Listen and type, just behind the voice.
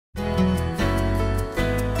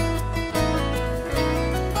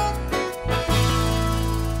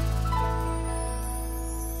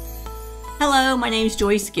Hello, my name is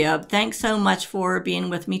Joyce Gibb. Thanks so much for being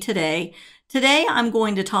with me today. Today I'm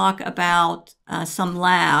going to talk about some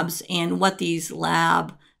labs and what these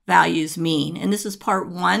lab values mean. And this is part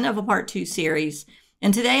 1 of a part 2 series.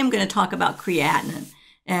 And today I'm going to talk about creatinine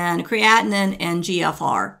and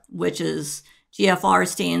GFR, which is GFR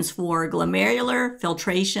stands for glomerular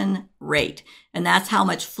filtration rate. And that's how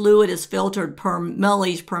much fluid is filtered per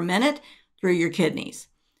milliliters per minute through your kidneys.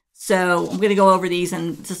 So I'm going to go over these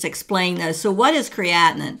and just explain those. So what is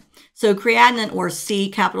creatinine? So creatinine, or C,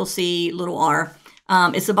 capital C, little r,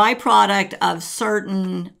 it's a byproduct of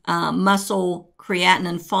certain muscle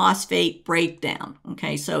creatinine phosphate breakdown.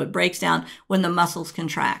 Okay, so it breaks down when the muscles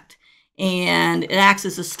contract. And it acts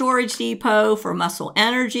as a storage depot for muscle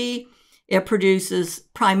energy. It produces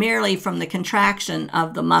primarily from the contraction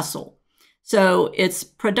of the muscle. So its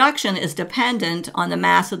production is dependent on the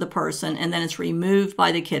mass of the person, and then it's removed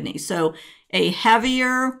by the kidney. So a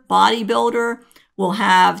heavier bodybuilder will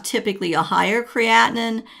have typically a higher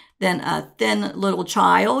creatinine than a thin little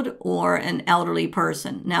child or an elderly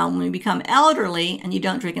person. Now, when you become elderly and you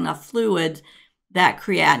don't drink enough fluid, that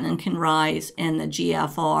creatinine can rise and the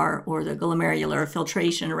GFR, or the glomerular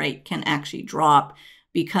filtration rate, can actually drop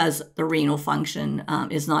because the renal function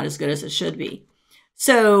is not as good as it should be.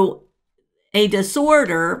 So a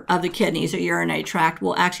disorder of the kidneys or urinary tract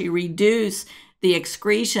will actually reduce the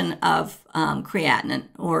excretion of creatinine,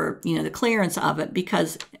 or the clearance of it,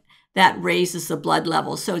 because that raises the blood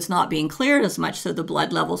levels. So it's not being cleared as much, so the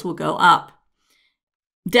blood levels will go up.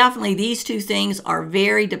 Definitely these two things are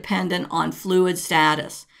very dependent on fluid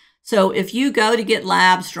status. So if you go to get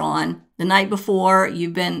labs drawn the night before,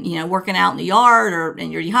 you've been working out in the yard,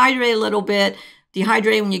 and you're dehydrated a little bit,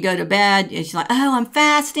 dehydrated when you go to bed, it's like, oh, I'm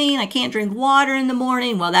fasting, I can't drink water in the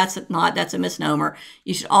morning. Well, that's a misnomer.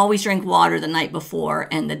 You should always drink water the night before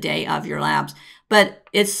and the day of your labs. But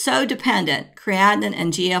it's so dependent, creatinine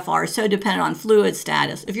and GFR are so dependent on fluid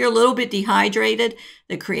status. If you're a little bit dehydrated,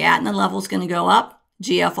 the creatinine level is going to go up,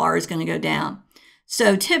 GFR is going to go down.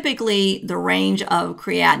 So typically the range of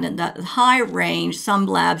creatinine, the high range, some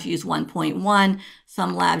labs use 1.1,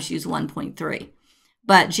 some labs use 1.3.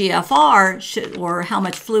 But GFR, or how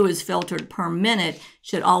much fluid is filtered per minute,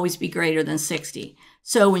 should always be greater than 60.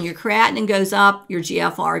 So when your creatinine goes up, your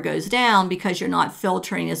GFR goes down because you're not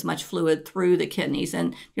filtering as much fluid through the kidneys.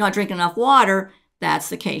 And if you're not drinking enough water, that's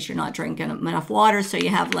the case. You're not drinking enough water, so you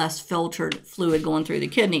have less filtered fluid going through the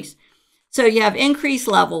kidneys. So you have increased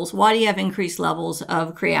levels. Why do you have increased levels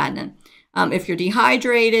of creatinine? If you're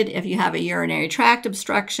dehydrated, if you have a urinary tract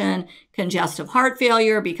obstruction, congestive heart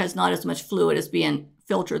failure, because not as much fluid is being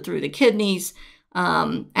filtered through the kidneys,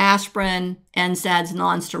 aspirin, NSAIDs,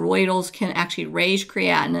 non-steroidals can actually raise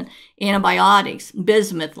creatinine. Antibiotics,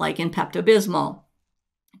 bismuth, like in Pepto-Bismol,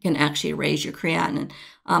 can actually raise your creatinine,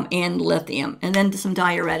 and lithium. And then some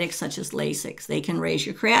diuretics such as Lasix, they can raise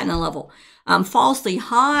your creatinine level. Falsely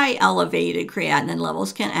high elevated creatinine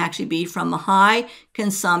levels can actually be from a high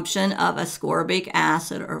consumption of ascorbic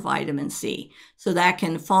acid or vitamin C. So that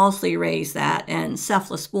can falsely raise that, and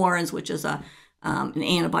cephalosporins, which is an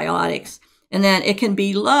antibiotics. And then it can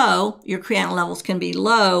be low, your creatinine levels can be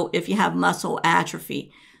low if you have muscle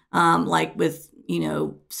atrophy, like with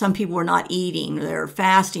some people are not eating, they're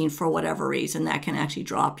fasting for whatever reason, that can actually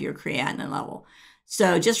drop your creatinine level.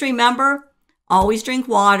 So just remember, always drink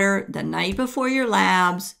water the night before your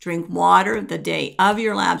labs, drink water the day of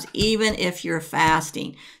your labs, even if you're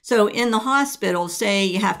fasting. So in the hospital, say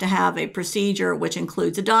you have to have a procedure which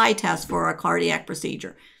includes a dye test for a cardiac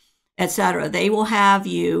procedure, etc. They will have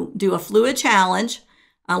you do a fluid challenge,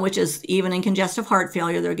 which is even in congestive heart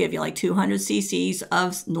failure, they'll give you like 200 cc's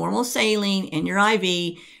of normal saline in your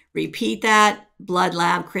IV. Repeat that blood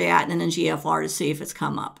lab, creatinine and GFR, to see if it's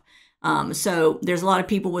come up. So there's a lot of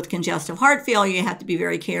people with congestive heart failure. You have to be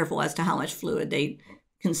very careful as to how much fluid they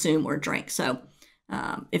consume or drink. So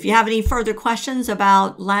if you have any further questions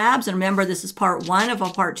about labs, and remember, this is part 1 of a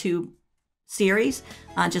part 2 series,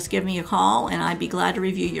 just give me a call and I'd be glad to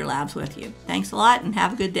review your labs with you. Thanks a lot and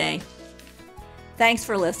have a good day. Thanks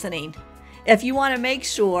for listening. If you want to make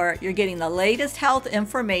sure you're getting the latest health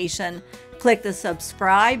information, click the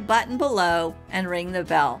subscribe button below and ring the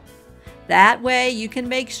bell. That way you can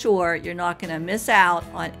make sure you're not going to miss out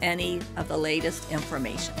on any of the latest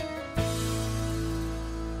information.